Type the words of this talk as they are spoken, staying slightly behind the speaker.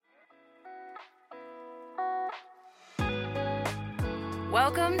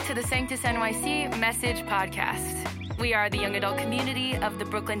Welcome to the Sanctus NYC Message Podcast. We are the young adult community of the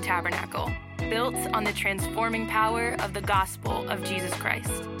Brooklyn Tabernacle, built on the transforming power of the gospel of Jesus Christ.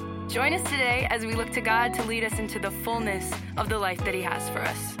 Join us today as we look to God to lead us into the fullness of the life that he has for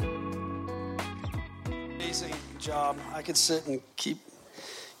us. Amazing job. I could sit and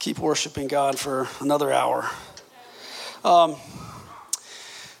keep worshiping God for another hour.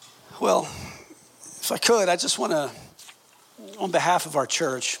 Well, if I could, I just want to, on behalf of our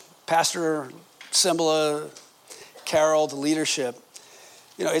church, Pastor Simba, Carol, the leadership,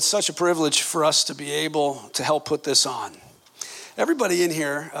 it's such a privilege for us to be able to help put this on. Everybody in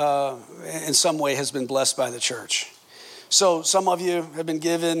here, in some way, has been blessed by the church. So some of you have been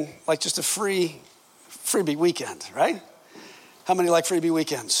given like just a freebie weekend, right? How many like freebie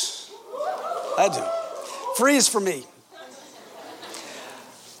weekends? I do. Free is for me.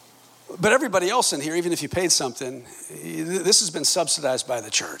 But everybody else in here, even if you paid something, this has been subsidized by the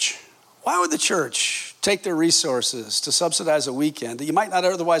church. Why would the church take their resources to subsidize a weekend that you might not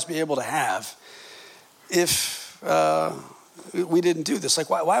otherwise be able to have if we didn't do this? Like,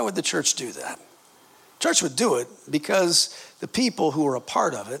 why would the church do that? Church would do it because the people who are a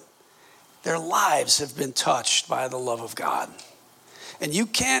part of it, their lives have been touched by the love of God. And you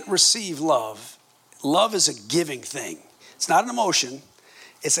can't receive love. Love is a giving thing. It's not an emotion.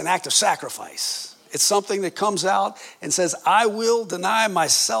 It's an act of sacrifice. It's something that comes out and says, I will deny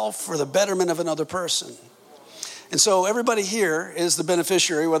myself for the betterment of another person. And so everybody here is the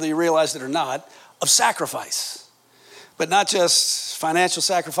beneficiary, whether you realize it or not, of sacrifice. But not just financial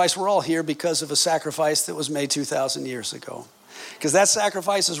sacrifice. We're all here because of a sacrifice that was made 2,000 years ago. Because that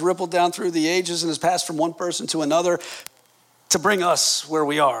sacrifice has rippled down through the ages and has passed from one person to another to bring us where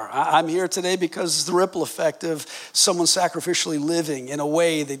we are. I'm here today because the ripple effect of someone sacrificially living in a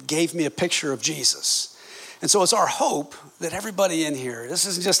way that gave me a picture of Jesus. And so it's our hope that everybody in here, this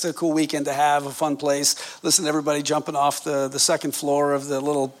isn't just a cool weekend to have, a fun place. Listen to everybody jumping off the second floor of the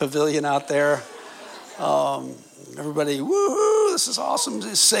little pavilion out there. Everybody, woohoo, this is awesome.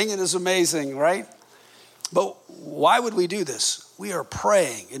 Singing is amazing, right? But why would we do this? We are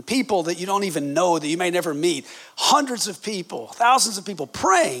praying, and people that you don't even know, that you may never meet, hundreds of people, thousands of people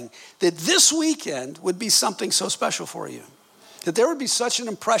praying that this weekend would be something so special for you, that there would be such an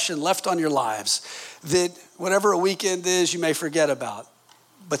impression left on your lives that whatever a weekend is, you may forget about,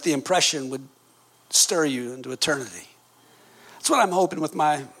 but the impression would stir you into eternity. That's what I'm hoping with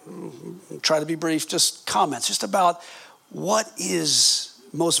my, try to be brief, just comments, just about what is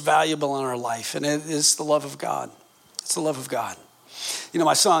most valuable in our life, and it is the love of God. It's the love of God.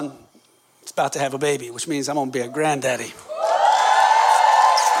 My son is about to have a baby, which means I'm going to be a granddaddy.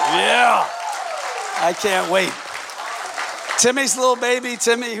 Yeah, I can't wait. Timmy's little baby,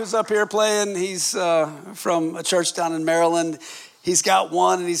 Timmy, who's up here playing, he's from a church down in Maryland. He's got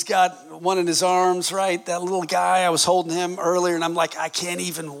one, and he's got one in his arms, right? That little guy, I was holding him earlier, and I'm like, I can't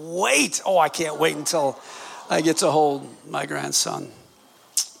even wait. Oh, I can't wait until I get to hold my grandson.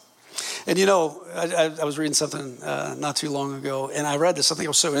 And I was reading something not too long ago, and I read this. I think it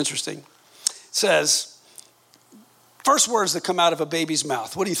was so interesting. It says, first words that come out of a baby's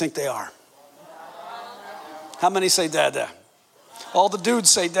mouth, what do you think they are? How many say dada? All the dudes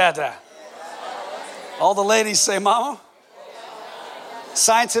say dada. All the ladies say mama.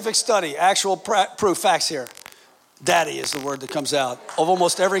 Scientific study, actual proof, facts here. Daddy is the word that comes out of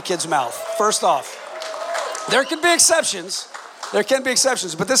almost every kid's mouth. First off, there can be exceptions. There can be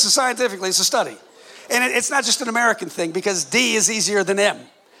exceptions, but this is scientifically, it's a study. And it's not just an American thing because D is easier than M.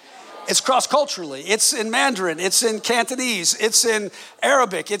 It's cross-culturally. It's in Mandarin. It's in Cantonese. It's in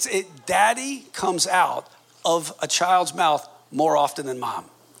Arabic. Daddy comes out of a child's mouth more often than mom.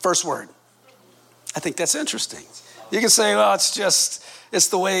 First word. I think that's interesting. You can say, well, it's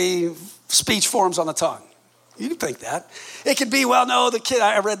the way speech forms on the tongue. You can think that. It could be, well, no, the kid,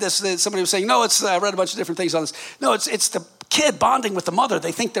 I read this, somebody was saying, no, I read a bunch of different things on this. No, it's the kid bonding with the mother.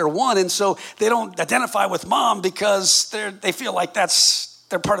 They think they're one, and so they don't identify with mom because they feel like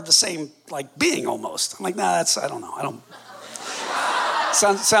they're part of the same being almost. I'm like, nah, I don't know.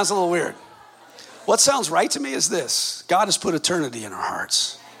 Sounds a little weird. What sounds right to me is this. God has put eternity in our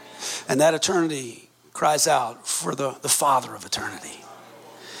hearts, and that eternity cries out for the Father of eternity.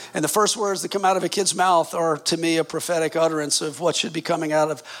 And the first words that come out of a kid's mouth are, to me, a prophetic utterance of what should be coming out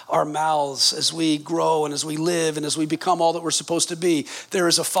of our mouths as we grow and as we live and as we become all that we're supposed to be. There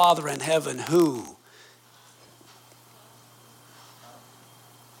is a Father in heaven who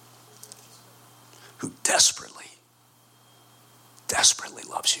desperately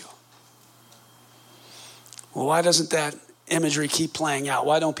loves you. Well, why doesn't that imagery keep playing out?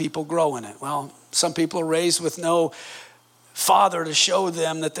 Why don't people grow in it? Well, some people are raised with no father to show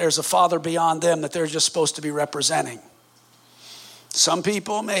them that there's a father beyond them that they're just supposed to be representing. Some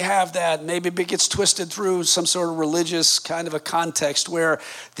people may have that. Maybe it gets twisted through some sort of religious kind of a context where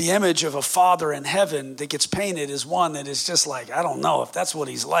the image of a father in heaven that gets painted is one that is just like, I don't know if that's what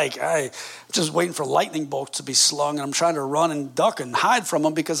he's like. I'm just waiting for lightning bolts to be slung, and I'm trying to run and duck and hide from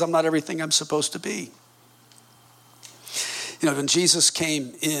him because I'm not everything I'm supposed to be. You know, when Jesus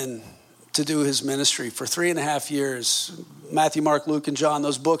came in to do his ministry for 3.5 years, Matthew, Mark, Luke, and John,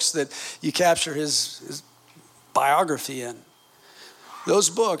 those books that you capture his biography in,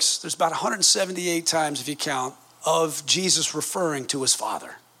 those books, there's about 178 times, if you count, of Jesus referring to his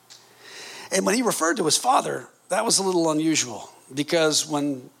Father. And when he referred to his Father, that was a little unusual, because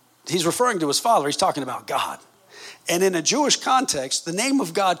when he's referring to his Father, he's talking about God. And in a Jewish context, the name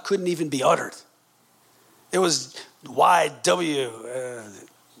of God couldn't even be uttered. It was YW,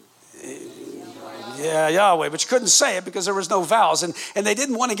 Yahweh, but you couldn't say it because there was no vowels. And they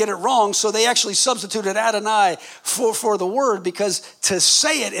didn't want to get it wrong, so they actually substituted Adonai for the word, because to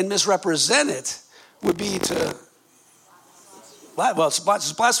say it and misrepresent it would be to, well, it's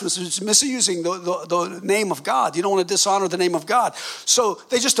blasphemous. It's misusing the name of God. You don't want to dishonor the name of God. So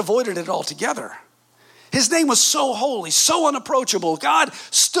they just avoided it altogether. His name was so holy, so unapproachable. God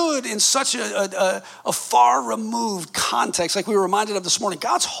stood in such a far removed context, like we were reminded of this morning.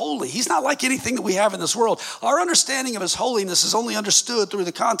 God's holy. He's not like anything that we have in this world. Our understanding of his holiness is only understood through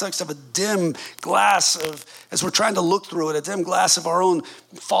the context of a dim glass of, as we're trying to look through it, a dim glass of our own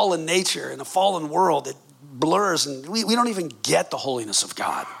fallen nature and a fallen world that blurs, and we don't even get the holiness of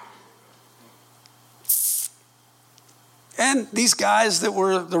God. And these guys that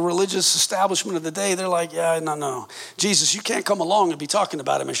were the religious establishment of the day, they're like, yeah, no. Jesus, you can't come along and be talking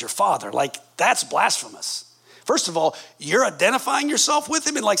about him as your father. Like, that's blasphemous. First of all, you're identifying yourself with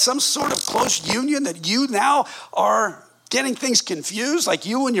him in like some sort of close union that you now are getting things confused, like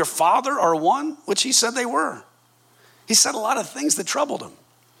you and your father are one, which he said they were. He said a lot of things that troubled him.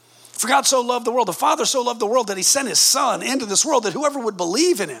 For God so loved the world, the Father so loved the world that he sent his Son into this world that whoever would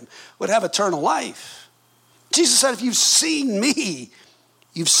believe in him would have eternal life. Jesus said, if you've seen me,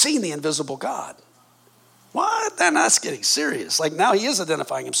 you've seen the invisible God. What? Then that's getting serious. Like now he is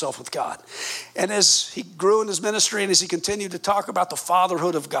identifying himself with God. And as he grew in his ministry and as he continued to talk about the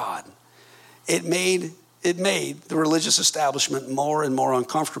fatherhood of God, it made the religious establishment more and more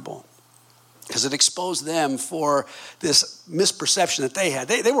uncomfortable, because it exposed them for this misperception that they had.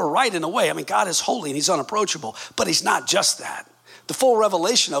 They were right in a way. I mean, God is holy and he's unapproachable, but he's not just that. The full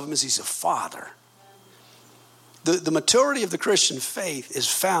revelation of him is he's a father. The maturity of the Christian faith is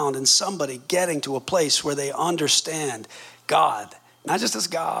found in somebody getting to a place where they understand God, not just as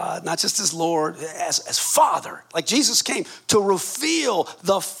God, not just as Lord, as Father. Like Jesus came to reveal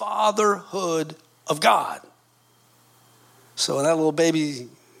the fatherhood of God. So when that little baby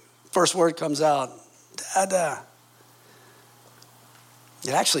first word comes out, Dada,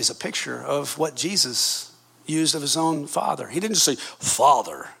 it actually is a picture of what Jesus used of his own Father. He didn't just say,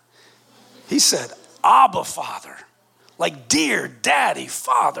 Father. He said, Abba, Father, like dear daddy,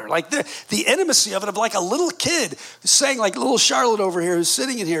 Father, like the intimacy of it, of like a little kid saying, like little Charlotte over here who's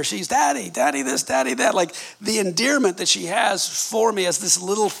sitting in here, she's daddy this, daddy that. Like the endearment that she has for me as this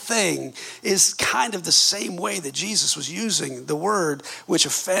little thing is kind of the same way that Jesus was using the word which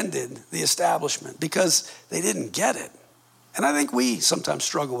offended the establishment, because they didn't get it. And I think we sometimes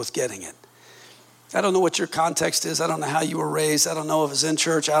struggle with getting it. I don't know what your context is. I don't know how you were raised. I don't know if it's in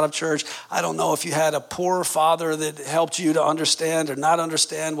church, out of church. I don't know if you had a poor father that helped you to understand or not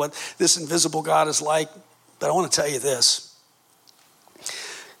understand what this invisible God is like. But I want to tell you this.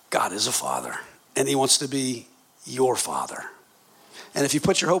 God is a father, and he wants to be your father. And if you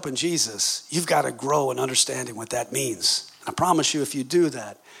put your hope in Jesus, you've got to grow in understanding what that means. And I promise you, if you do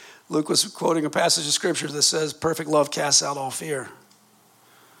that, Luke was quoting a passage of scripture that says, perfect love casts out all fear.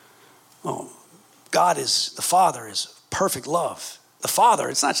 Well, God is, the Father is perfect love. The Father,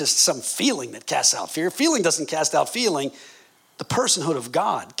 it's not just some feeling that casts out fear. Feeling doesn't cast out feeling. The personhood of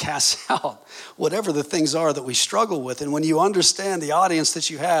God casts out whatever the things are that we struggle with. And when you understand the audience that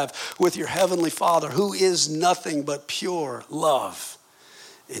you have with your heavenly Father, who is nothing but pure love,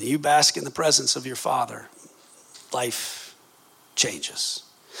 and you bask in the presence of your Father, life changes.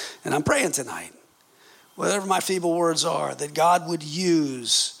 And I'm praying tonight, whatever my feeble words are, that God would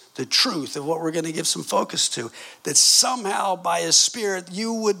use the truth of what we're going to give some focus to, that somehow by his Spirit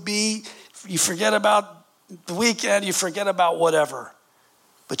you forget about the weekend, you forget about whatever,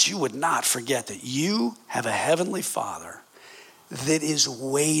 but you would not forget that you have a heavenly Father that is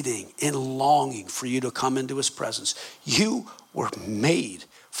waiting and longing for you to come into his presence. You were made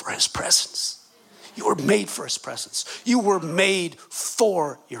for his presence. You were made for his presence. You were made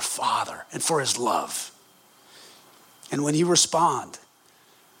for your Father and for his love. And when you respond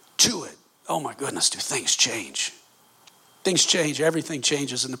to it, oh my goodness, do things change. Things change. Everything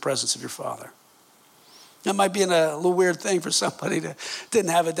changes in the presence of your Father. That might be a little weird thing for somebody that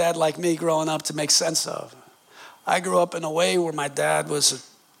didn't have a dad like me growing up to make sense of. I grew up in a way where my dad was,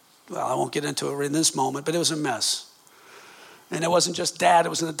 I won't get into it in this moment, but it was a mess. And it wasn't just dad, it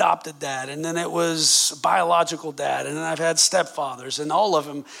was an adopted dad. And then it was a biological dad. And then I've had stepfathers. And all of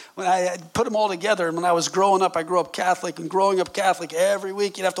them, when I put them all together, and when I was growing up, I grew up Catholic. And growing up Catholic, every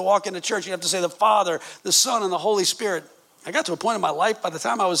week you'd have to walk into church. You'd have to say the Father, the Son, and the Holy Spirit. I got to a point in my life, by the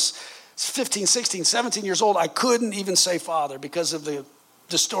time I was 15, 16, 17 years old, I couldn't even say Father because of the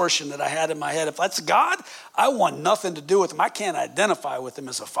distortion that I had in my head. If that's God, I want nothing to do with him. I can't identify with him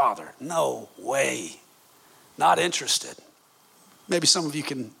as a father. No way. Not interested. Maybe some of you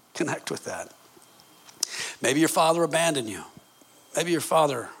can connect with that. Maybe your father abandoned you. Maybe your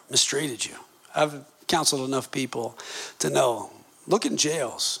father mistreated you. I've counseled enough people to know. Look in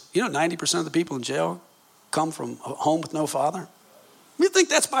jails. You know 90% of the people in jail come from a home with no father? You think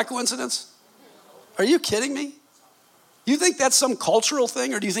that's by coincidence? Are you kidding me? You think that's some cultural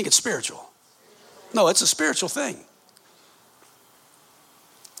thing, or do you think it's spiritual? No, it's a spiritual thing.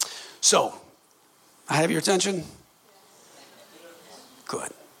 So, I have your attention? Good.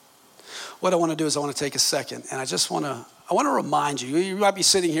 What I want to do is I want to take a second, and I want to remind you. You might be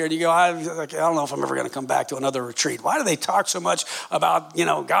sitting here and you go, I don't know if I'm ever going to come back to another retreat. Why do they talk so much about,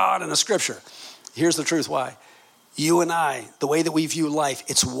 God and the scripture? Here's the truth why. You and I, the way that we view life,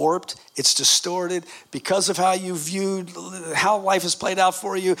 it's warped, it's distorted because of how you viewed, how life has played out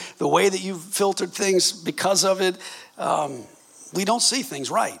for you, the way that you've filtered things because of it. We don't see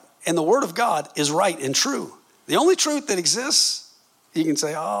things right. And the word of God is right and true. The only truth that exists, you can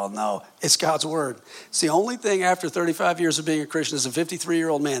say, oh no, it's God's word. It's the only thing after 35 years of being a Christian as a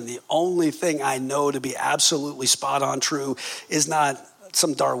 53-year-old man, the only thing I know to be absolutely spot on true is not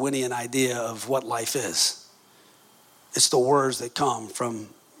some Darwinian idea of what life is. It's the words that come from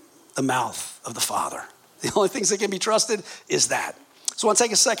the mouth of the Father. The only things that can be trusted is that. So I want to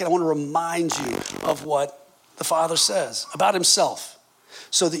take a second. I want to remind you of what the Father says about himself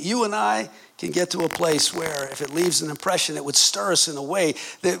so that you and I can get to a place where if it leaves an impression, it would stir us in a way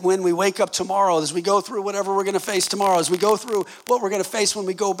that when we wake up tomorrow, as we go through whatever we're going to face tomorrow, as we go through what we're going to face when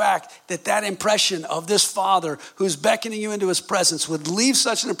we go back, that impression of this Father who's beckoning you into his presence would leave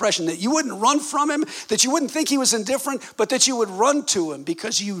such an impression that you wouldn't run from him, that you wouldn't think he was indifferent, but that you would run to him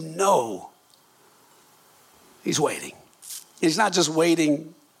because you know he's waiting. He's not just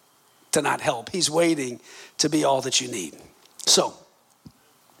waiting to not help. He's waiting to be all that you need. So,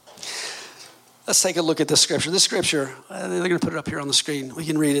 let's take a look at this scripture. This scripture, they're going to put it up here on the screen. We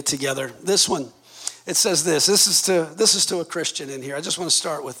can read it together. This one, it says this. This is to a Christian in here. I just want to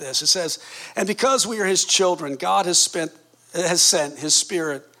start with this. It says, and because we are his children, God has sent his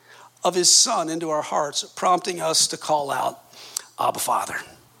spirit of his Son into our hearts, prompting us to call out, Abba, Father.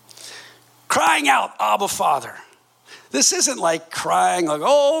 Crying out, Abba, Father. This isn't like crying like,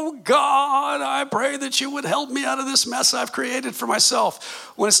 oh, God, I pray that you would help me out of this mess I've created for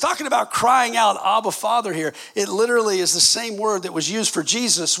myself. When it's talking about crying out, Abba, Father here, it literally is the same word that was used for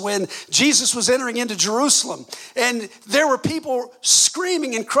Jesus when Jesus was entering into Jerusalem. And there were people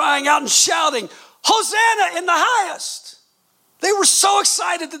screaming and crying out and shouting, Hosanna in the highest. They were so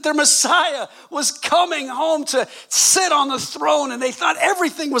excited that their Messiah was coming home to sit on the throne, and they thought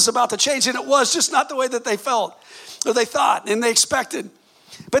everything was about to change, and it was just not the way that they felt. Or they thought and they expected.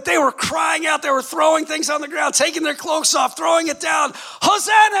 But they were crying out. They were throwing things on the ground, taking their cloaks off, throwing it down.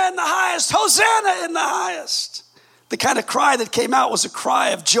 Hosanna in the highest. Hosanna in the highest. The kind of cry that came out was a cry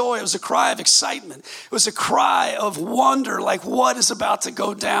of joy. It was a cry of excitement. It was a cry of wonder, like what is about to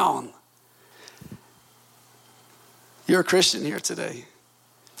go down. You're a Christian here today.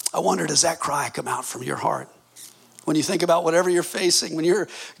 I wonder, does that cry come out from your heart? When you think about whatever you're facing, when you're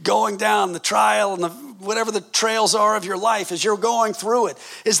going down the trial and whatever the trails are of your life, as you're going through it,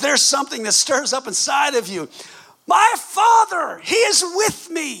 is there something that stirs up inside of you? My Father, he is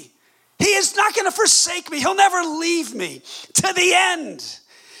with me. He is not going to forsake me. He'll never leave me to the end.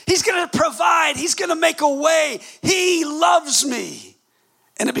 He's going to provide. He's going to make a way. He loves me.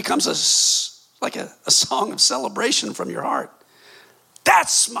 And it becomes like a song of celebration from your heart.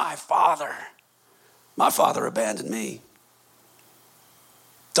 That's my Father. My father abandoned me,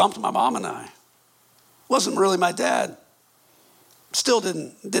 dumped my mom and I. Wasn't really my dad. Still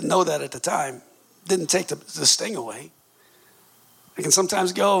didn't know that at the time. Didn't take the sting away. I can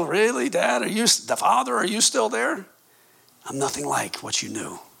sometimes go, really, Dad? The Father, are you still there? I'm nothing like what you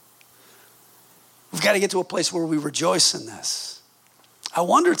knew. We've got to get to a place where we rejoice in this. I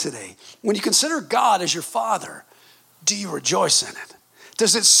wonder today, when you consider God as your Father, do you rejoice in it?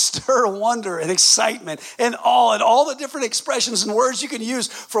 Does it stir wonder and excitement and awe and all the different expressions and words you can use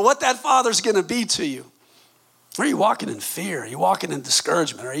for what that Father's going to be to you? Or are you walking in fear? Are you walking in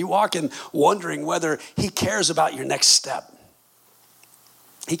discouragement? Are you walking wondering whether he cares about your next step?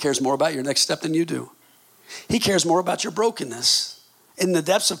 He cares more about your next step than you do. He cares more about your brokenness. In the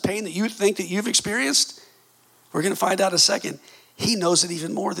depths of pain that you think that you've experienced, we're going to find out in a second, he knows it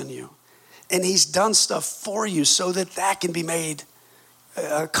even more than you. And he's done stuff for you so that that can be made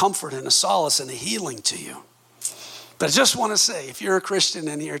a comfort and a solace and a healing to you. But I just want to say, if you're a Christian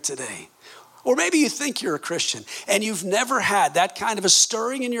in here today, or maybe you think you're a Christian and you've never had that kind of a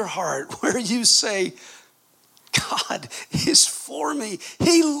stirring in your heart where you say, God is for me.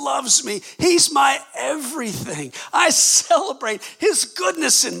 He loves me. He's my everything. I celebrate his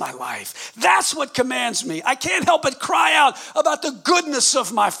goodness in my life. That's what commands me. I can't help but cry out about the goodness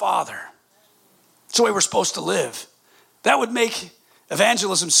of my Father. It's the way we're supposed to live. That would make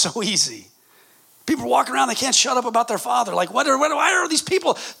evangelism so easy. People walking around, they can't shut up about their Father. Like, why are these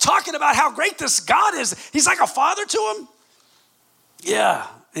people talking about how great this God is? He's like a father to them. Yeah,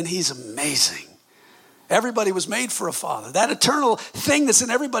 and he's amazing. Everybody was made for a father. That eternal thing that's in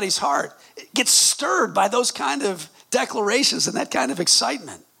everybody's heart, it gets stirred by those kind of declarations and that kind of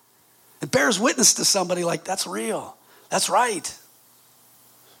excitement. It bears witness to somebody like, that's real. That's right.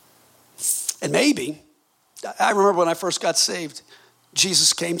 And maybe, I remember when I first got saved,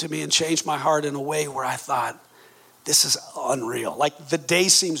 Jesus came to me and changed my heart in a way where I thought, this is unreal. Like the day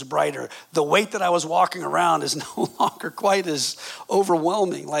seems brighter. The weight that I was walking around is no longer quite as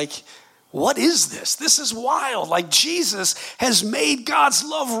overwhelming. Like, what is this? This is wild. Like Jesus has made God's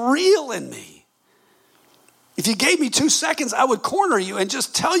love real in me. If you gave me 2 seconds, I would corner you and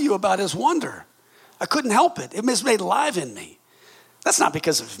just tell you about his wonder. I couldn't help it. It was made alive in me. That's not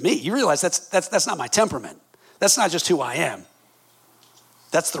because of me. You realize that's not my temperament. That's not just who I am.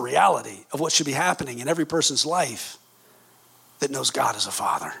 That's the reality of what should be happening in every person's life that knows God as a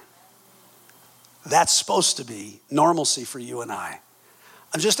father. That's supposed to be normalcy for you and I.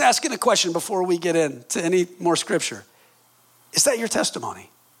 I'm just asking a question before we get into any more scripture. Is that your testimony?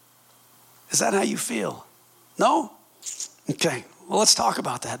 Is that how you feel? No? Okay, well, let's talk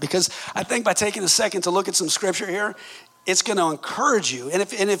about that, because I think by taking a second to look at some scripture here, it's going to encourage you. And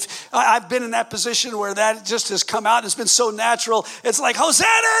if I've been in that position where that just has come out, it's been so natural. It's like,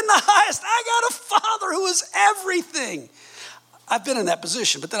 Hosanna in the highest. I got a Father who is everything. I've been in that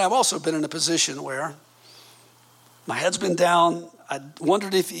position, but then I've also been in a position where my head's been down. I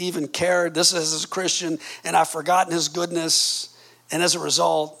wondered if he even cared. This is as a Christian, and I've forgotten his goodness. And as a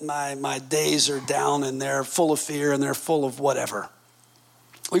result, my days are down, and they're full of fear, and they're full of whatever.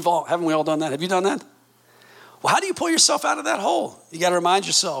 Haven't we all done that? Have you done that? Well, how do you pull yourself out of that hole? You got to remind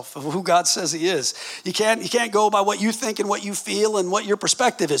yourself of who God says he is. You can't go by what you think and what you feel and what your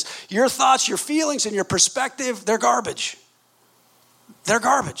perspective is. Your thoughts, your feelings, and your perspective, they're garbage. They're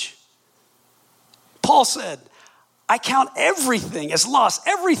garbage. Paul said, I count everything as loss.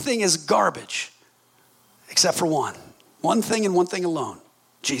 Everything is garbage except for one. One thing and one thing alone.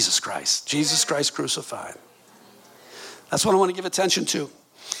 Jesus Christ. Jesus Christ crucified. That's what I want to give attention to.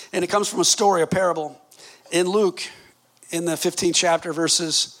 And it comes from a story, a parable in Luke in the 15th chapter,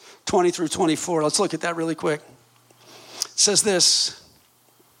 verses 20 through 24. Let's look at that really quick. It says this.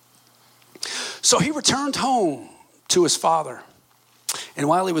 So he returned home to his father. And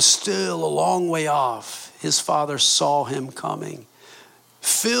while he was still a long way off, his father saw him coming,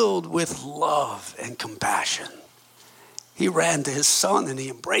 filled with love and compassion. He ran to his son and he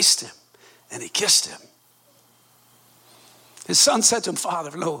embraced him and he kissed him. His son said to him,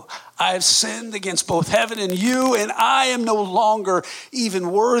 Father, lo, I have sinned against both heaven and you, and I am no longer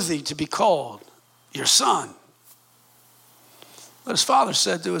even worthy to be called your son. But his father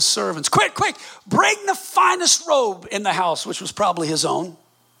said to his servants, quick, bring the finest robe in the house, which was probably his own.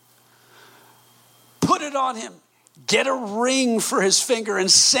 Put it on him. Get a ring for his finger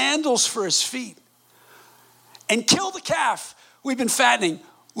and sandals for his feet. And kill the calf we've been fattening.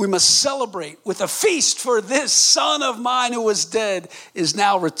 We must celebrate with a feast, for this son of mine who was dead is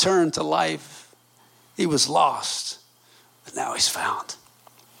now returned to life. He was lost, but now he's found.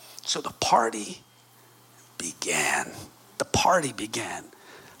 So the party began.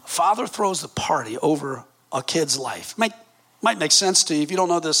 A father throws the party over a kid's life. Might make sense to you. If you don't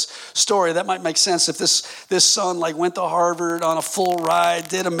know this story, that might make sense. If this son like went to Harvard on a full ride,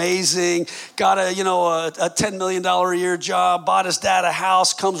 did amazing, got a $10 million a year job, bought his dad a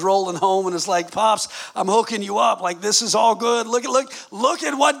house, comes rolling home and is like, Pops, I'm hooking you up. Like, this is all good. Look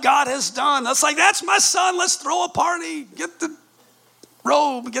at what God has done. That's like, that's my son. Let's throw a party. Get the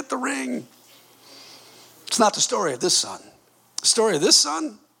robe, get the ring. It's not the story of this son. The story of this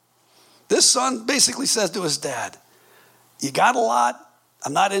son basically says to his dad, you got a lot.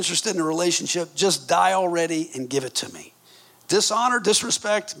 I'm not interested in a relationship. Just die already and give it to me. Dishonor,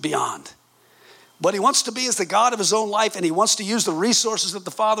 disrespect, beyond. What he wants to be is the God of his own life, and he wants to use the resources that the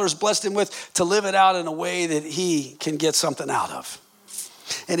Father has blessed him with to live it out in a way that he can get something out of.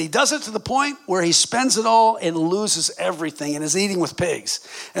 And he does it to the point where he spends it all and loses everything and is eating with pigs.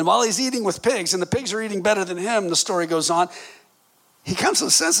 And while he's eating with pigs, and the pigs are eating better than him, the story goes on, he comes to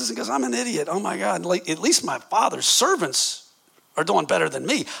the senses and goes, I'm an idiot. Oh my God, like, at least my father's servants are doing better than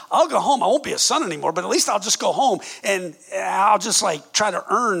me. I'll go home. I won't be a son anymore, but at least I'll just go home and I'll just like try to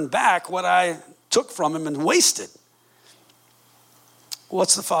earn back what I took from him and wasted.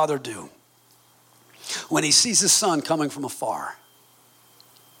 What's the father do? When he sees his son coming from afar,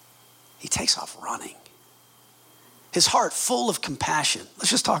 he takes off running. His heart full of compassion.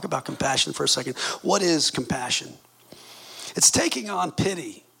 Let's just talk about compassion for a second. What is compassion? It's taking on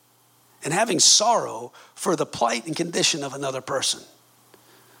pity and having sorrow for the plight and condition of another person.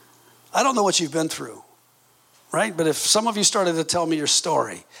 I don't know what you've been through, right? But if some of you started to tell me your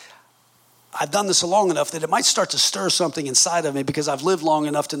story, I've done this long enough that it might start to stir something inside of me because I've lived long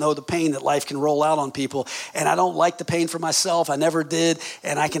enough to know the pain that life can roll out on people. And I don't like the pain for myself. I never did.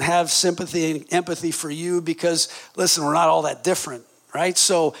 And I can have sympathy and empathy for you because, listen, we're not all that different. Right?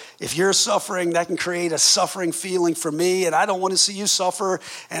 So if you're suffering, that can create a suffering feeling for me, and I don't want to see you suffer,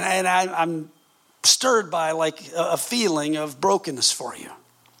 and I'm stirred by like a feeling of brokenness for you.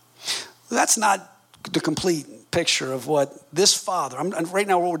 That's not the complete picture of what this father, right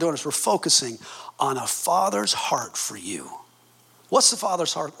now what we're doing is we're focusing on a father's heart for you. What's the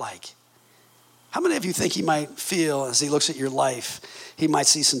father's heart like? How many of you think he might feel as he looks at your life, he might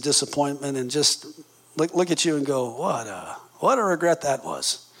see some disappointment and just look at you and go, what a regret that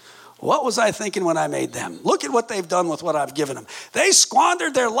was. What was I thinking when I made them? Look at what they've done with what I've given them. They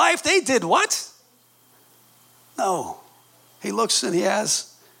squandered their life. They did what? No. He looks and he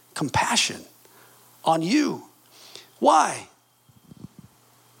has compassion on you. Why?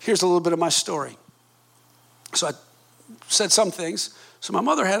 Here's a little bit of my story. So I said some things. So my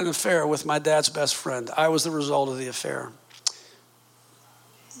mother had an affair with my dad's best friend. I was the result of the affair.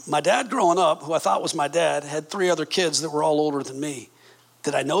 My dad growing up, who I thought was my dad, had 3 other kids that were all older than me.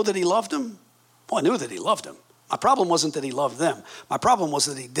 Did I know that he loved them? Well, I knew that he loved them. My problem wasn't that he loved them. My problem was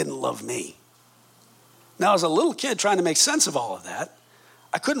that he didn't love me. Now, as a little kid trying to make sense of all of that,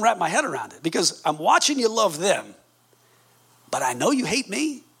 I couldn't wrap my head around it because I'm watching you love them, but I know you hate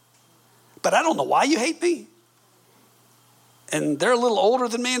me, but I don't know why you hate me. And they're a little older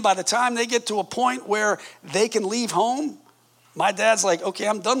than me, and by the time they get to a point where they can leave home, my dad's like, okay,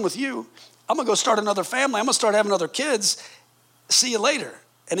 I'm done with you. I'm going to go start another family. I'm going to start having other kids. See you later.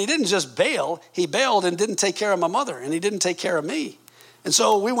 And he didn't just bail. He bailed and didn't take care of my mother, and he didn't take care of me. And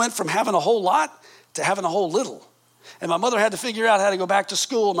so we went from having a whole lot to having a whole little. And my mother had to figure out how to go back to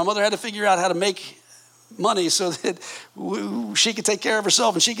school. My mother had to figure out how to make money so that she could take care of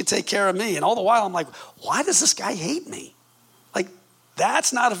herself and she could take care of me. And all the while I'm like, why does this guy hate me? Like,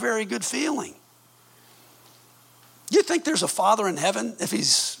 that's not a very good feeling. You think there's a father in heaven, if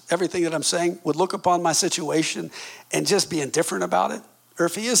he's everything that I'm saying, would look upon my situation and just be indifferent about it? Or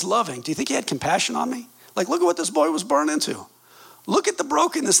if he is loving, do you think he had compassion on me? Like, look at what this boy was born into. Look at the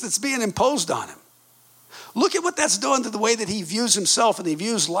brokenness that's being imposed on him. Look at what that's doing to the way that he views himself and he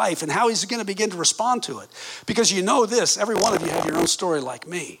views life and how he's going to begin to respond to it. Because you know this, every one of you have your own story like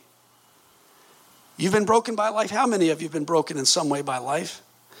me. You've been broken by life. How many of you have been broken in some way by life?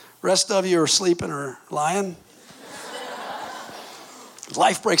 Rest of you are sleeping or lying.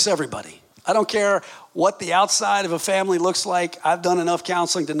 Life breaks everybody. I don't care what the outside of a family looks like. I've done enough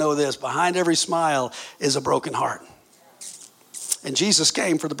counseling to know this. Behind every smile is a broken heart. And Jesus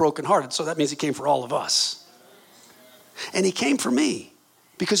came for the brokenhearted, so that means he came for all of us. And he came for me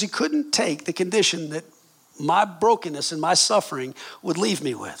because he couldn't take the condition that my brokenness and my suffering would leave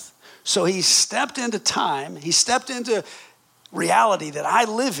me with. So he stepped into time, he stepped into reality that I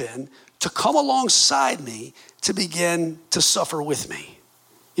live in to come alongside me to begin to suffer with me.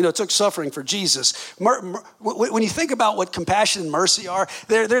 It took suffering for Jesus. When you think about what compassion and mercy are,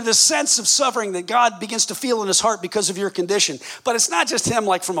 they're the sense of suffering that God begins to feel in his heart because of your condition. But it's not just him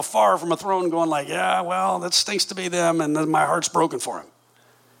like from afar, from a throne going like, yeah, well, that stinks to be them and then my heart's broken for him.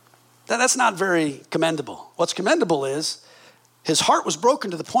 That's not very commendable. What's commendable is his heart was broken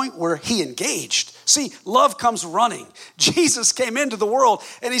to the point where he engaged. See, love comes running. Jesus came into the world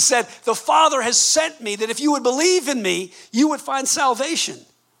and he said, the Father has sent me that if you would believe in me, you would find salvation.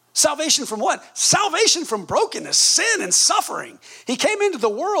 Salvation from what? Salvation from brokenness, sin, and suffering. He came into the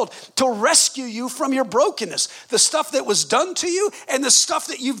world to rescue you from your brokenness, the stuff that was done to you and the stuff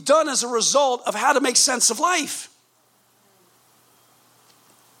that you've done as a result of how to make sense of life.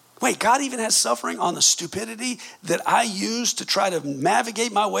 Wait, God even has suffering on the stupidity that I use to try to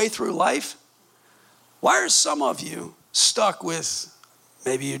navigate my way through life? Why are some of you stuck with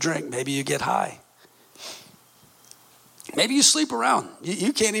maybe you drink, maybe you get high? Maybe you sleep around.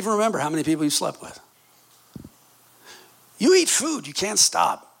 You can't even remember how many people you slept with. You eat food, you can't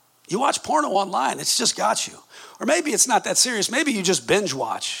stop. You watch porno online, it's just got you. Or maybe it's not that serious. Maybe you just binge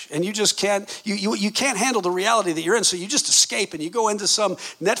watch and you just can't, you can't handle the reality that you're in. So you just escape and you go into some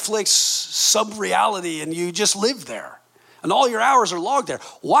Netflix sub-reality and you just live there. And all your hours are logged there.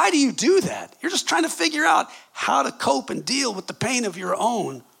 Why do you do that? You're just trying to figure out how to cope and deal with the pain of your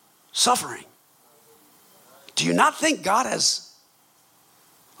own suffering. Do you not think God has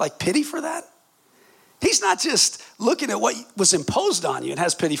pity for that? He's not just looking at what was imposed on you and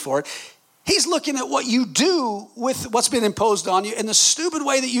has pity for it. He's looking at what you do with what's been imposed on you and the stupid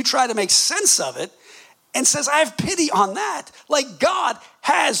way that you try to make sense of it and says, I have pity on that. Like God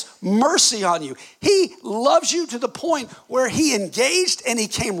has mercy on you. He loves you to the point where he engaged and he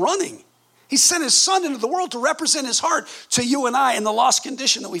came running. He sent his son into the world to represent his heart to you and I in the lost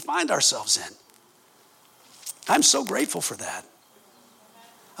condition that we find ourselves in. I'm so grateful for that.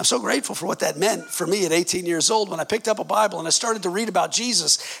 I'm so grateful for what that meant for me at 18 years old when I picked up a Bible and I started to read about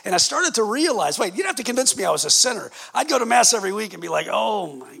Jesus and I started to realize, wait, you don't have to convince me I was a sinner. I'd go to mass every week and be like,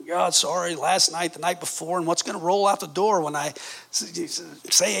 oh my God, sorry, last night, the night before, and what's going to roll out the door when I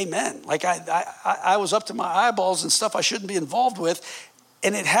say amen? Like I was up to my eyeballs and stuff I shouldn't be involved with.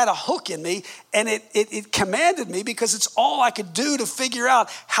 And it had a hook in me and it commanded me because it's all I could do to figure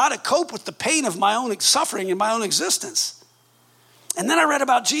out how to cope with the pain of my own suffering in my own existence. And then I read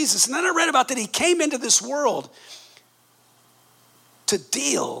about Jesus, and then I read about that he came into this world to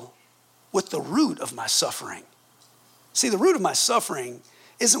deal with the root of my suffering. See, the root of my suffering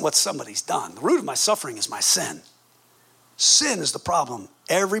isn't what somebody's done. The root of my suffering is my sin. Sin is the problem.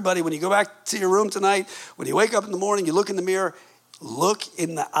 Everybody, when you go back to your room tonight, when you wake up in the morning, you look in the mirror, look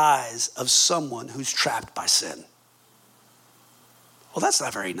in the eyes of someone who's trapped by sin. Well, that's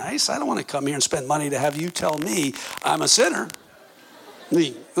not very nice. I don't want to come here and spend money to have you tell me I'm a sinner.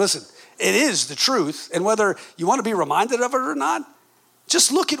 Listen, it is the truth. And whether you want to be reminded of it or not,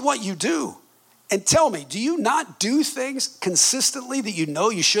 just look at what you do and tell me, do you not do things consistently that you know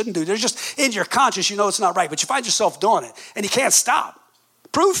you shouldn't do? They're just in your conscience, you know it's not right, but you find yourself doing it and you can't stop.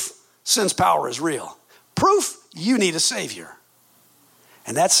 Proof, sin's power is real. Proof, you need a Savior.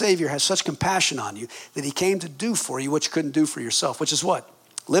 And that Savior has such compassion on you that he came to do for you what you couldn't do for yourself, which is what?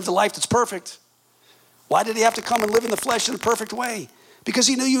 Live the life that's perfect. Why did he have to come and live in the flesh in a perfect way? Because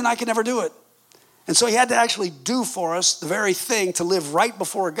he knew you and I could never do it. And so he had to actually do for us the very thing to live right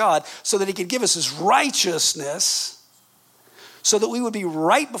before God so that he could give us his righteousness so that we would be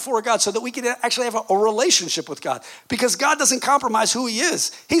right before God, so that we could actually have a relationship with God. Because God doesn't compromise who he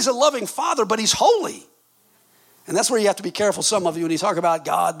is. He's a loving father, but he's holy. And that's where you have to be careful, some of you, when you talk about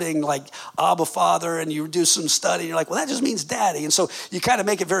God being like Abba Father and you do some study, and you're like, well, that just means daddy. And so you kind of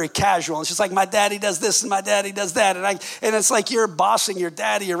make it very casual. It's just like, my daddy does this and my daddy does that. And it's like you're bossing your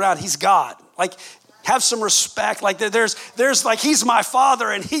daddy around. He's God. Like, have some respect. Like there's like, he's my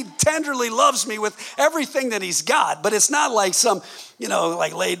father and he tenderly loves me with everything that he's got. But it's not like some,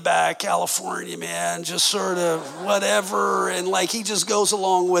 like laid back California man, just sort of whatever. And like, he just goes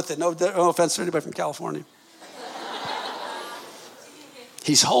along with it. No offense to anybody from California.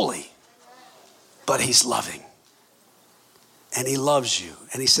 He's holy, but he's loving. And he loves you.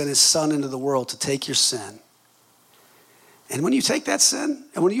 And he sent his son into the world to take your sin. And when you take that sin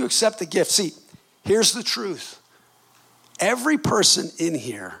and when you accept the gift, see, here's the truth. Every person in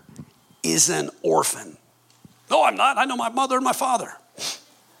here is an orphan. No, I'm not. I know my mother and my father.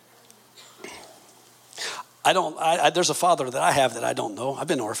 There's a father that I have that I don't know. I've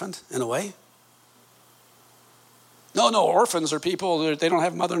been orphaned in a way. No, orphans are people, they don't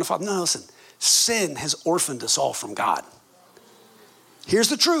have a mother and a father. No, listen, sin has orphaned us all from God. Here's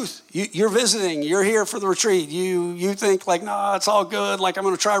the truth. You're visiting. You're here for the retreat. You think like, no, it's all good. Like I'm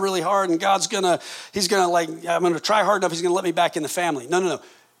going to try really hard and I'm going to try hard enough. He's going to let me back in the family. No.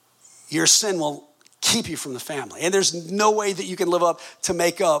 Your sin will keep you from the family. And there's no way that you can live up to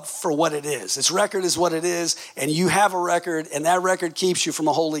make up for what it is. This record is what it is, and you have a record, and that record keeps you from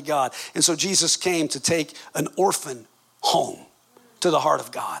a holy God. And so Jesus came to take an orphan home to the heart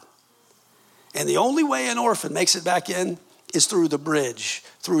of God. And the only way an orphan makes it back in is through the bridge,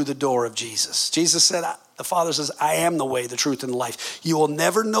 through the door of Jesus. Jesus said, the Father says, I am the way, the truth, and the life. You will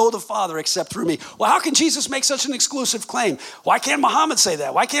never know the Father except through me. Well, how can Jesus make such an exclusive claim? Why can't Muhammad say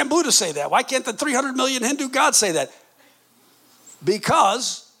that? Why can't Buddha say that? Why can't the 300 million Hindu gods say that?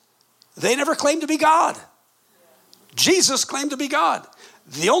 Because they never claimed to be God. Jesus claimed to be God.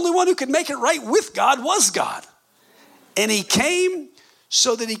 The only one who could make it right with God was God. And he came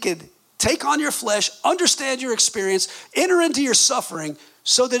so that he could take on your flesh, understand your experience, enter into your suffering,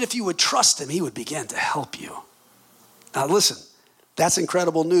 so that if you would trust him, he would begin to help you. Now listen, that's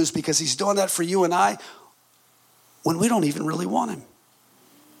incredible news because he's doing that for you and I when we don't even really want him.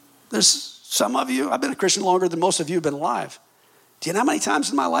 There's some of you, I've been a Christian longer than most of you have been alive. Do you know how many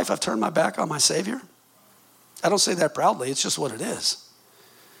times in my life I've turned my back on my Savior? I don't say that proudly, it's just what it is.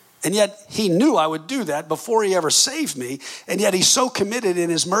 And yet he knew I would do that before he ever saved me. And yet he's so committed in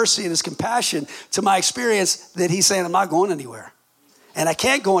his mercy and his compassion to my experience that he's saying, I'm not going anywhere. And I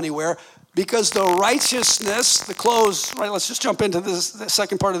can't go anywhere because the righteousness, the close, right, let's just jump into the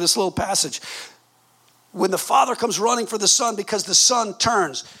second part of this little passage. When the Father comes running for the Son because the Son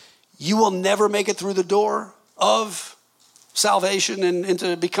turns, you will never make it through the door of salvation and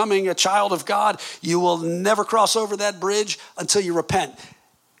into becoming a child of God. You will never cross over that bridge until you repent.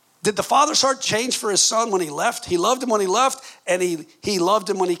 Did the Father's heart change for his Son when he left? He loved him when he left, and he loved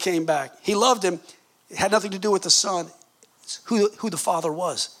him when he came back. He loved him. It had nothing to do with the Son. It's who the Father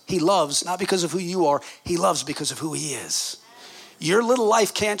was. He loves, not because of who you are. He loves because of who he is. Your little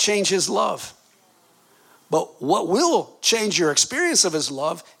life can't change his love. But what will change your experience of his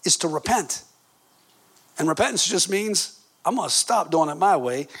love is to repent. And repentance just means I'm going to stop doing it my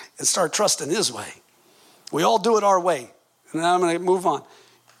way and start trusting his way. We all do it our way. And now I'm going to move on.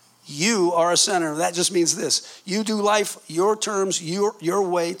 You are a sinner. That just means this. You do life your terms, your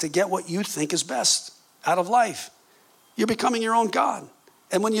way to get what you think is best out of life. You're becoming your own God.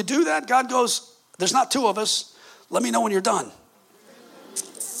 And when you do that, God goes, there's not two of us. Let me know when you're done.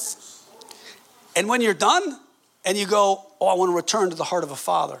 And when you're done and you go, oh, I want to return to the heart of a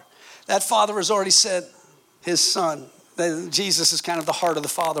father. That father has already said his Son. Jesus is kind of the heart of the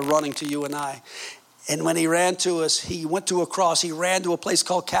Father running to you and I. And when he ran to us, he went to a cross. He ran to a place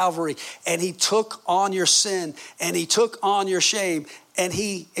called Calvary. And he took on your sin. And he took on your shame. And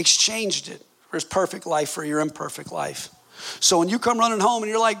he exchanged it for his perfect life for your imperfect life. So when you come running home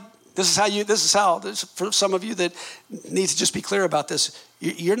and you're like, this is how, for some of you that need to just be clear about this.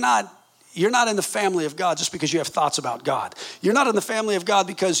 You're not in the family of God just because you have thoughts about God. You're not in the family of God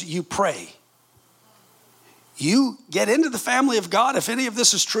because you pray. You get into the family of God, if any of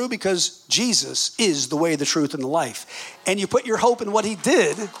this is true, because Jesus is the way, the truth, and the life. And you put your hope in what he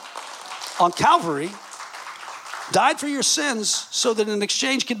did on Calvary, died for your sins so that an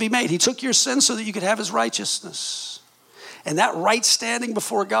exchange could be made. He took your sins so that you could have his righteousness. And that right standing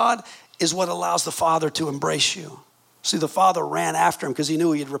before God is what allows the Father to embrace you. See, the Father ran after him because he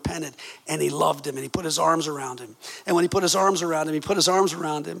knew he had repented, and he loved him, and he put his arms around him. And when he put his arms around him, he put his arms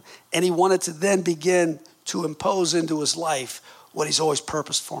around him, and he wanted to then begin to impose into his life what he's always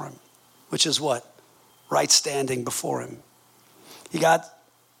purposed for him, which is what? Right standing before him.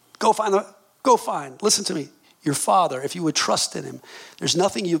 Go find, listen to me, your Father, if you would trust in him. There's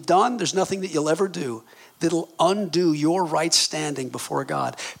nothing you've done, there's nothing that you'll ever do that'll undo your right standing before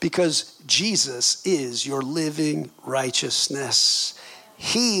God, because Jesus is your living righteousness.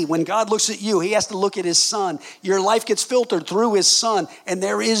 When God looks at you, he has to look at his Son. Your life gets filtered through his Son, and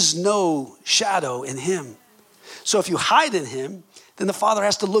there is no shadow in him. So if you hide in him, then the Father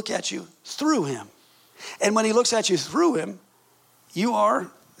has to look at you through him. And when he looks at you through him,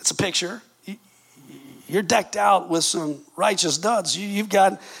 it's a picture, you're decked out with some righteous duds. You've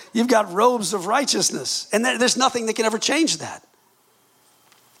got robes of righteousness. And there's nothing that can ever change that.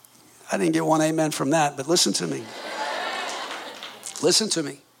 I didn't get one amen from that, but listen to me. Listen to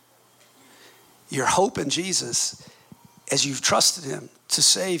me. Your hope in Jesus, as you've trusted him to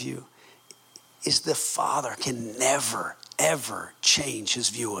save you, is the Father can never, ever change his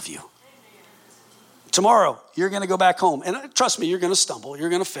view of you. Tomorrow, you're going to go back home. And trust me, you're going to stumble. You're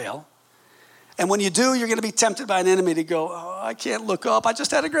going to fail. And when you do, you're going to be tempted by an enemy to go, oh, I can't look up. I just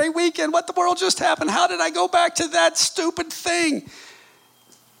had a great weekend. What the world just happened? How did I go back to that stupid thing?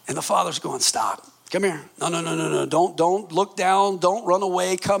 And the Father's going, stop. Come here. No. Don't look down. Don't run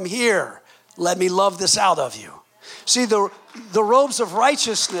away. Come here. Let me love this out of you. See, the robes of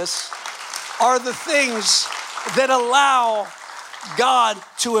righteousness are the things that allow God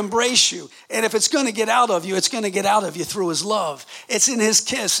to embrace you. And if it's going to get out of you, it's going to get out of you through his love. It's in his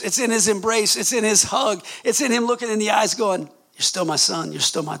kiss. It's in his embrace. It's in his hug. It's in him looking in the eyes going, you're still my son. You're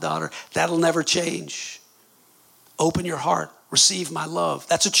still my daughter. That'll never change. Open your heart. Receive my love.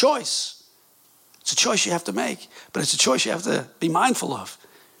 That's a choice. It's a choice you have to make, but it's a choice you have to be mindful of.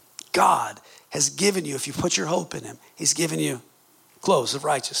 God has given you, if you put your hope in him, he's given you clothes of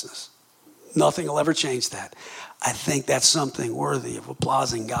righteousness. Nothing will ever change that. I think that's something worthy of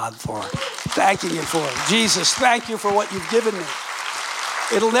applauding God for, thanking him for. Jesus, thank you for what you've given me.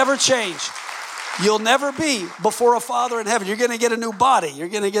 It'll never change. You'll never be before a Father in heaven. You're going to get a new body. You're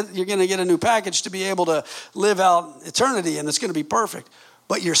going to get a new package to be able to live out eternity, and it's going to be perfect.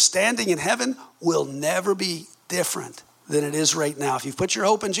 But your standing in heaven will never be different than it is right now. If you put your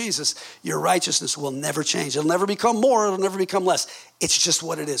hope in Jesus, your righteousness will never change. It'll never become more. It'll never become less. It's just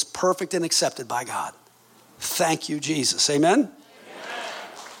what it is, perfect and accepted by God. Thank you, Jesus. Amen? Amen.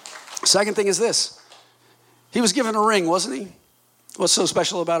 Second thing is this. He was given a ring, wasn't he? What's so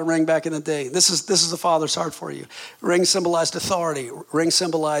special about a ring back in the day? This is the Father's heart for you. Ring symbolized authority. Ring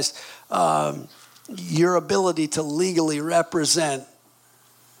symbolized your ability to legally represent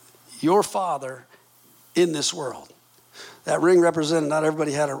your Father in this world. That ring represented, not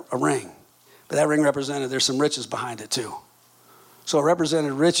everybody had a ring, but that ring represented there's some riches behind it too. So it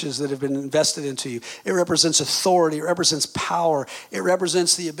represented riches that have been invested into you. It represents authority. It represents power. It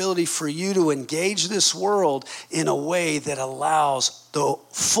represents the ability for you to engage this world in a way that allows the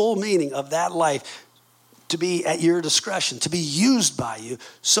full meaning of that life to be at your discretion, to be used by you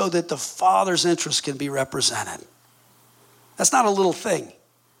so that the Father's interest can be represented. That's not a little thing.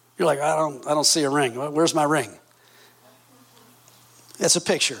 You're like, I don't see a ring. Where's my ring? That's a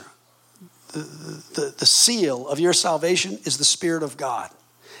picture. The seal of your salvation is the Spirit of God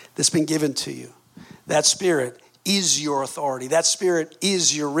that's been given to you. That Spirit is your authority. That Spirit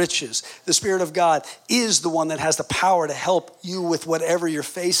is your riches. The Spirit of God is the one that has the power to help you with whatever you're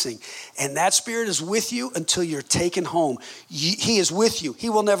facing. And that Spirit is with you until you're taken home. He is with you. He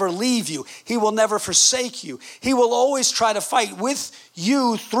will never leave you. He will never forsake you. He will always try to fight with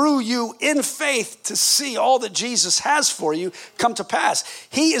you, through you, in faith to see all that Jesus has for you come to pass.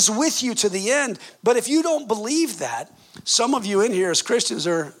 He is with you to the end. But if you don't believe that, some of you in here as Christians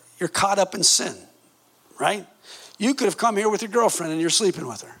you're caught up in sin, right? You could have come here with your girlfriend and you're sleeping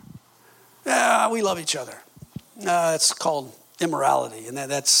with her. Yeah, we love each other. It's called immorality. And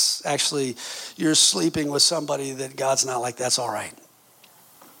that's actually, you're sleeping with somebody that God's not like, that's all right.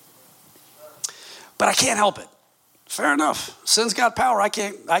 But I can't help it. Fair enough. Sin's got power. I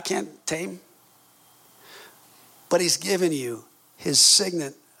can't tame. But he's given you his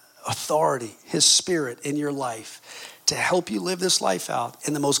signet authority, his Spirit in your life to help you live this life out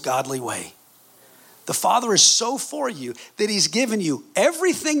in the most godly way. The Father is so for you that he's given you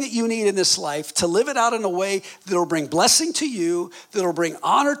everything that you need in this life to live it out in a way that will bring blessing to you, that will bring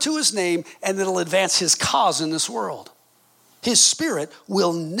honor to his name, and that will advance his cause in this world. His Spirit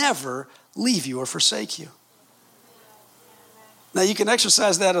will never leave you or forsake you. Now, you can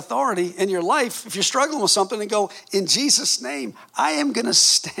exercise that authority in your life if you're struggling with something and go, in Jesus' name, I am going to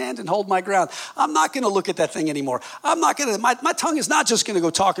stand and hold my ground. I'm not going to look at that thing anymore. My tongue is not just going to go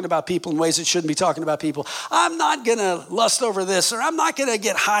talking about people in ways it shouldn't be talking about people. I'm not going to lust over this, or I'm not going to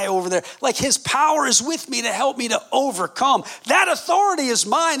get high over there. Like his power is with me to help me to overcome. That authority is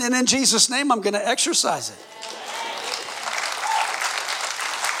mine, and in Jesus' name, I'm going to exercise it.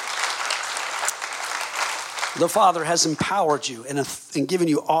 The Father has empowered you and given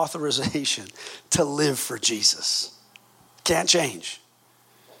you authorization to live for Jesus. Can't change.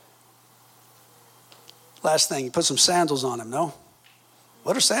 Last thing, you put some sandals on him, no?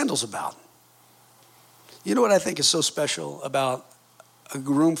 What are sandals about? You know what I think is so special about a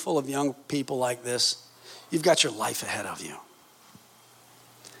room full of young people like this? You've got your life ahead of you.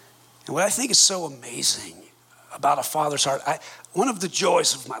 And what I think is so amazing about a father's heart, one of the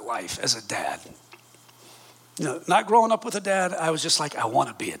joys of my life as a dad, not growing up with a dad, I was just like, I want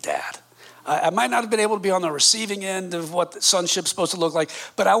to be a dad. I might not have been able to be on the receiving end of what sonship's supposed to look like,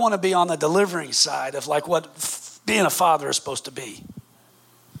 but I want to be on the delivering side of like what being a father is supposed to be.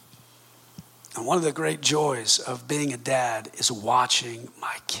 And one of the great joys of being a dad is watching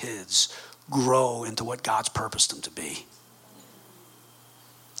my kids grow into what God's purposed them to be.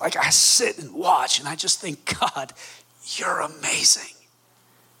 Like I sit and watch and I just think, God, you're amazing.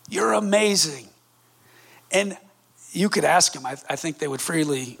 You're amazing. And you could ask them, I think they would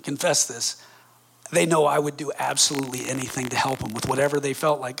freely confess this. They know I would do absolutely anything to help them with whatever they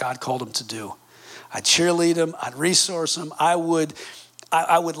felt like God called them to do. I'd cheerlead them. I'd resource them. I would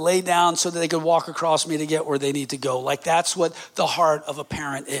lay down so that they could walk across me to get where they need to go. Like that's what the heart of a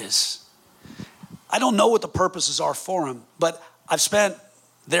parent is. I don't know what the purposes are for them, but I've spent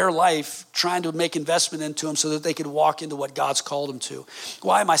their life trying to make investment into them so that they could walk into what God's called them to.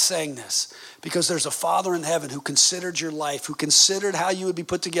 Why am I saying this? Because there's a Father in heaven who considered your life, who considered how you would be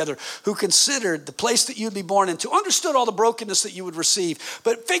put together, who considered the place that you'd be born into, understood all the brokenness that you would receive,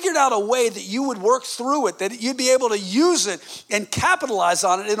 but figured out a way that you would work through it, that you'd be able to use it and capitalize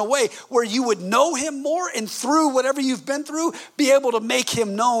on it in a way where you would know him more, and through whatever you've been through, be able to make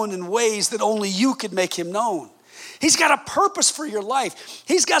him known in ways that only you could make him known. He's got a purpose for your life.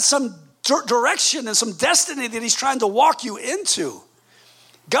 He's got some direction and some destiny that he's trying to walk you into.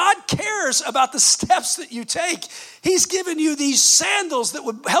 God cares about the steps that you take. He's given you these sandals that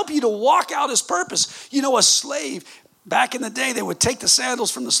would help you to walk out his purpose. You know, a slave, back in the day, they would take the sandals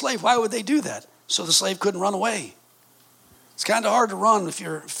from the slave. Why would they do that? So the slave couldn't run away. It's kind of hard to run if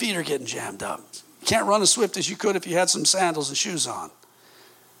your feet are getting jammed up. You can't run as swift as you could if you had some sandals and shoes on.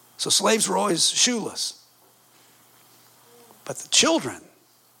 So slaves were always shoeless. But the children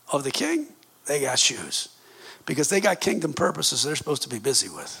of the king, they got shoes because they got kingdom purposes they're supposed to be busy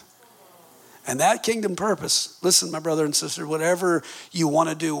with. And that kingdom purpose, listen, my brother and sister, whatever you want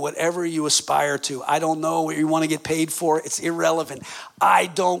to do, whatever you aspire to, I don't know what you want to get paid for. It's irrelevant. I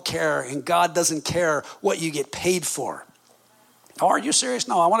don't care, and God doesn't care what you get paid for. Oh, are you serious?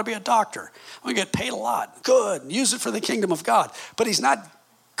 No, I want to be a doctor. I'm going to get paid a lot. Good. Use it for the kingdom of God. But he's not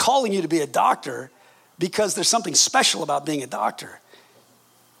calling you to be a doctor because there's something special about being a doctor.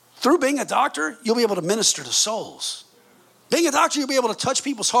 Through being a doctor, you'll be able to minister to souls. Being a doctor, you'll be able to touch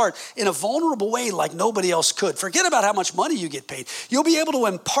people's heart in a vulnerable way like nobody else could. Forget about how much money you get paid. You'll be able to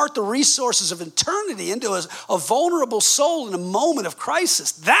impart the resources of eternity into a vulnerable soul in a moment of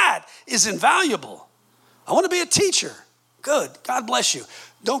crisis. That is invaluable. I want to be a teacher. Good. God bless you.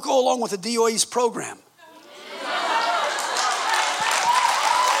 Don't go along with the DOE's program.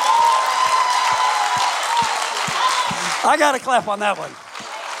 I got to clap on that one.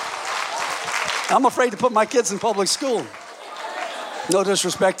 I'm afraid to put my kids in public school. No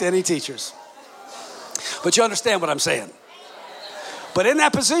disrespect to any teachers. But you understand what I'm saying. But in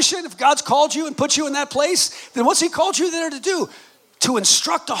that position, if God's called you and put you in that place, then what's he called you there to do? To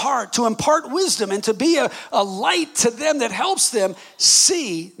instruct a heart, to impart wisdom, and to be a light to them that helps them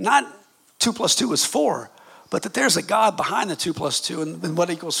see, not 2 + 2 is 4, but that there's a God behind the 2 + 2 and what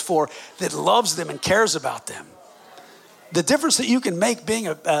equals 4 that loves them and cares about them. The difference that you can make being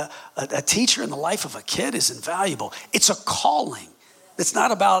a teacher in the life of a kid is invaluable. It's a calling. It's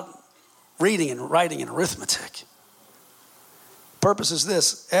not about reading and writing and arithmetic. Purpose is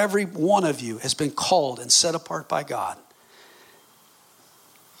this: every one of you has been called and set apart by God.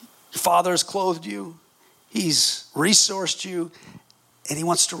 Your Father has clothed you. He's resourced you, and he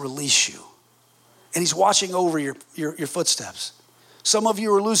wants to release you. And he's watching over your footsteps. Some of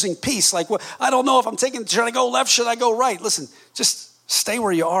you are losing peace. Like, well, I don't know if should I go left? Should I go right? Listen, just stay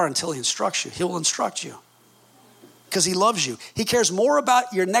where you are until he instructs you. He'll instruct you because he loves you. He cares more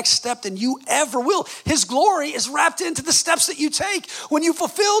about your next step than you ever will. His glory is wrapped into the steps that you take. When you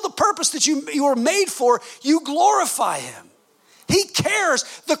fulfill the purpose that you were made for, you glorify him. He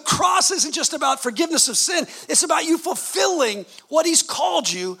cares. The cross isn't just about forgiveness of sin. It's about you fulfilling what he's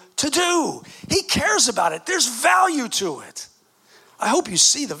called you to do. He cares about it. There's value to it. I hope you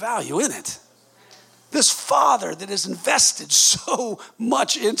see the value in it. This Father that has invested so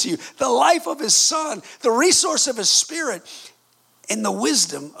much into you, the life of his Son, the resource of his Spirit, and the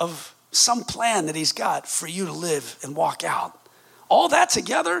wisdom of some plan that he's got for you to live and walk out. All that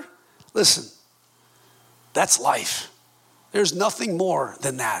together, listen, that's life. There's nothing more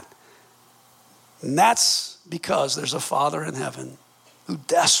than that. And that's because there's a Father in heaven who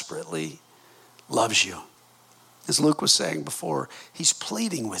desperately loves you. As Luke was saying before, he's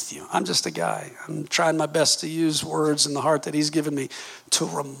pleading with you. I'm just a guy. I'm trying my best to use words in the heart that he's given me to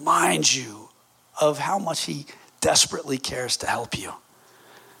remind you of how much he desperately cares to help you.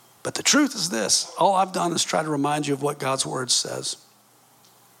 But the truth is this: all I've done is try to remind you of what God's word says.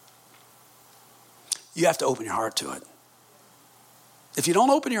 You have to open your heart to it. If you don't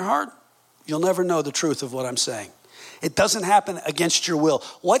open your heart, you'll never know the truth of what I'm saying. It doesn't happen against your will.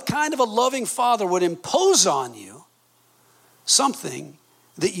 What kind of a loving Father would impose on you something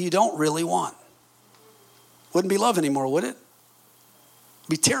that you don't really want? Wouldn't be love anymore, would it? It'd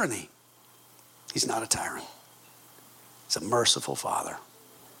be tyranny. He's not a tyrant. He's a merciful Father.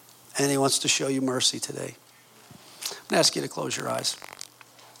 And he wants to show you mercy today. I ask you to close your eyes.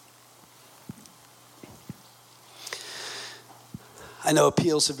 I know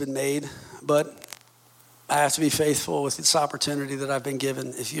appeals have been made, but I have to be faithful with this opportunity that I've been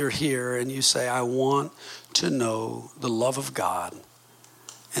given. If you're here and you say, I want to know the love of God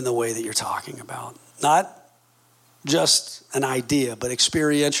in the way that you're talking about, not just an idea, but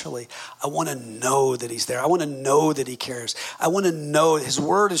experientially, I want to know that he's there. I want to know that he cares. I want to know his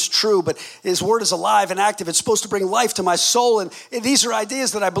word is true, but his word is alive and active. It's supposed to bring life to my soul. And these are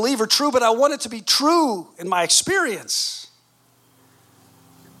ideas that I believe are true, but I want it to be true in my experience.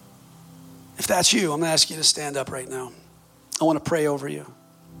 If that's you, I'm going to ask you to stand up right now. I want to pray over you.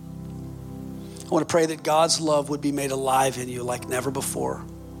 I want to pray that God's love would be made alive in you like never before.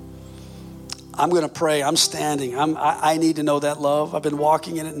 I'm going to pray. I'm standing. I need to know that love. I've been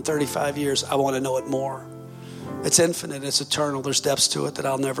walking in it in 35 years. I want to know it more. It's infinite. It's eternal. There's depths to it that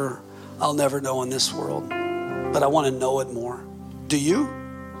I'll never know in this world. But I want to know it more. Do you?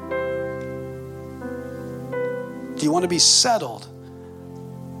 Do you want to be settled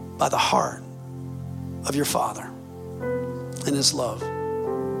by the heart of your Father and his love?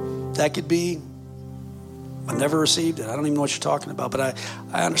 That could be, I've never received it. I don't even know what you're talking about, but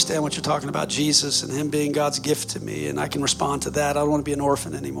I understand what you're talking about, Jesus and him being God's gift to me, and I can respond to that. I don't want to be an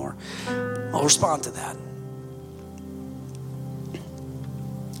orphan anymore. I'll respond to that.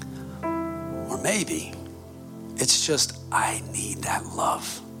 Or maybe it's just, I need that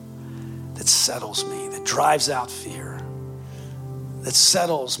love that settles me, that drives out fear, that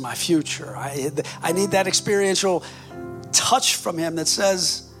settles my future. I need that experiential touch from him that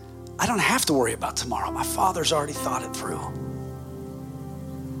says, I don't have to worry about tomorrow. My Father's already thought it through.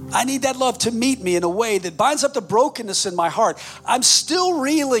 I need that love to meet me in a way that binds up the brokenness in my heart. I'm still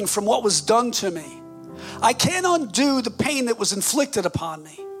reeling from what was done to me. I can't undo the pain that was inflicted upon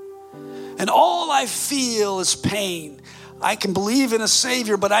me. And all I feel is pain. I can believe in a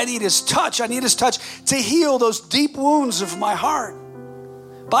Savior, but I need his touch. I need his touch to heal those deep wounds of my heart.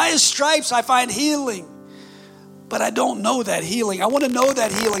 By his stripes, I find healing. But I don't know that healing. I want to know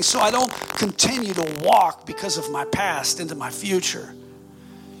that healing so I don't continue to walk because of my past into my future.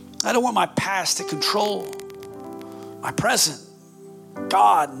 I don't want my past to control my present.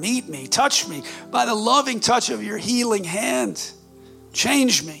 God, meet me, touch me by the loving touch of your healing hand.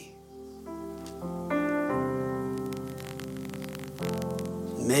 Change me.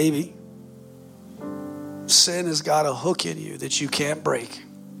 Maybe sin has got a hook in you that you can't break.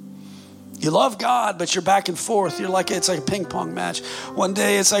 You love God, but you're back and forth. It's like a ping pong match. One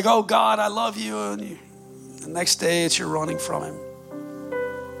day it's like, oh God, I love you. And the next day it's you're running from him.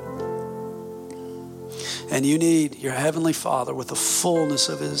 And you need your heavenly Father with the fullness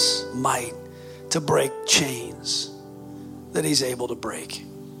of his might to break chains that he's able to break.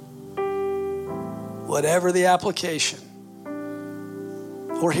 Whatever the application.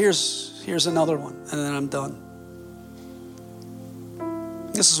 Or here's another one, and then I'm done.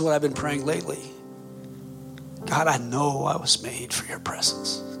 This is what I've been praying lately. God, I know I was made for your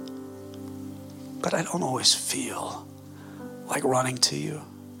presence, but I don't always feel like running to you.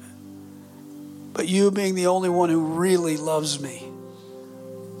 But you being the only one who really loves me,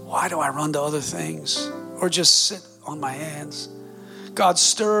 why do I run to other things or just sit on my hands? God,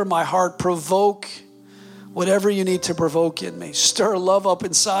 stir my heart, provoke whatever you need to provoke in me. Stir love up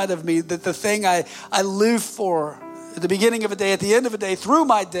inside of me, that the thing I live for at the beginning of a day, at the end of a day, through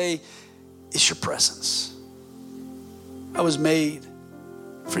my day, is your presence. I was made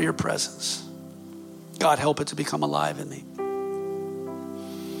for your presence. God, help it to become alive in me.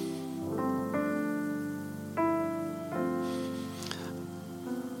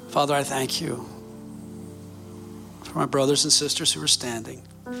 Father, I thank you for my brothers and sisters who are standing.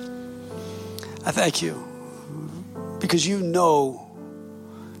 I thank you because you know,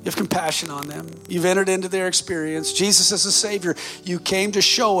 you have compassion on them. You've entered into their experience. Jesus is a Savior. You came to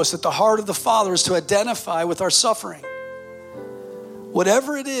show us that the heart of the Father is to identify with our suffering.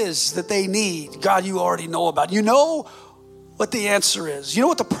 Whatever it is that they need, God, you already know about. You know what the answer is. You know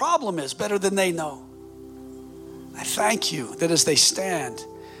what the problem is better than they know. I thank you that as they stand,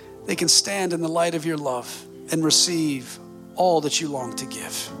 they can stand in the light of your love and receive all that you long to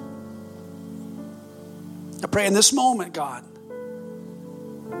give. I pray in this moment, God,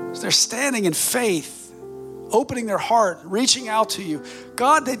 as they're standing in faith, opening their heart, reaching out to you,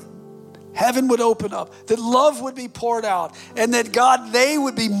 God, that heaven would open up, that love would be poured out, and that, God, they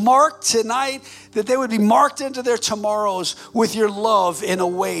would be marked tonight, that they would be marked into their tomorrows with your love in a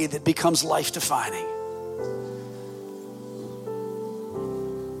way that becomes life-defining.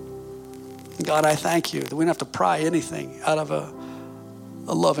 God, I thank you that we don't have to pry anything out of a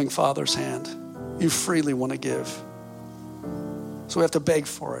loving Father's hand. You freely want to give. So we have to beg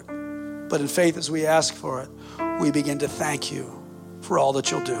for it. But in faith, as we ask for it, we begin to thank you for all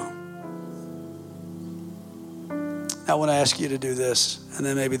that you'll do. Now I want to ask you to do this, and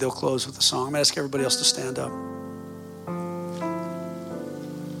then maybe they'll close with a song. I'm going to ask everybody else to stand up.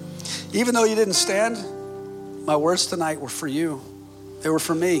 Even though you didn't stand, my words tonight were for you. They were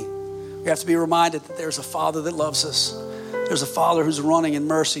for me. We have to be reminded that there's a Father that loves us. There's a Father who's running in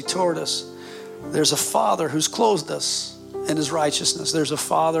mercy toward us. There's a Father who's clothed us in his righteousness. There's a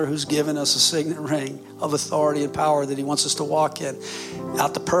Father who's given us a signet ring of authority and power that he wants us to walk in.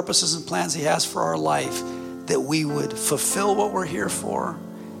 Out the purposes and plans he has for our life, that we would fulfill what we're here for,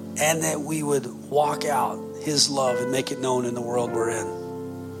 and that we would walk out his love and make it known in the world we're in.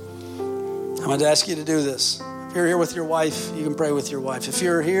 I'm going to ask you to do this. If you're here with your wife, you can pray with your wife. If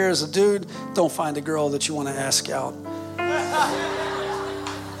you're here as a dude, don't find a girl that you want to ask out.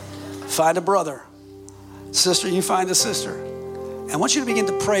 Find a brother. Sister, you find a sister. And I want you to begin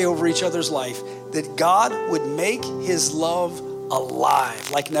to pray over each other's life that God would make his love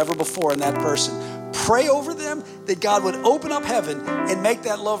alive like never before in that person. Pray over them that God would open up heaven and make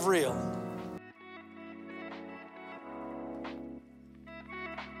that love real.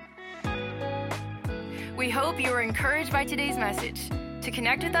 We hope you were encouraged by today's message. To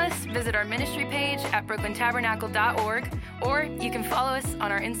connect with us, visit our ministry page at brooklyntabernacle.org, or you can follow us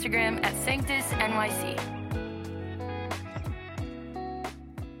on our Instagram at Sanctus NYC.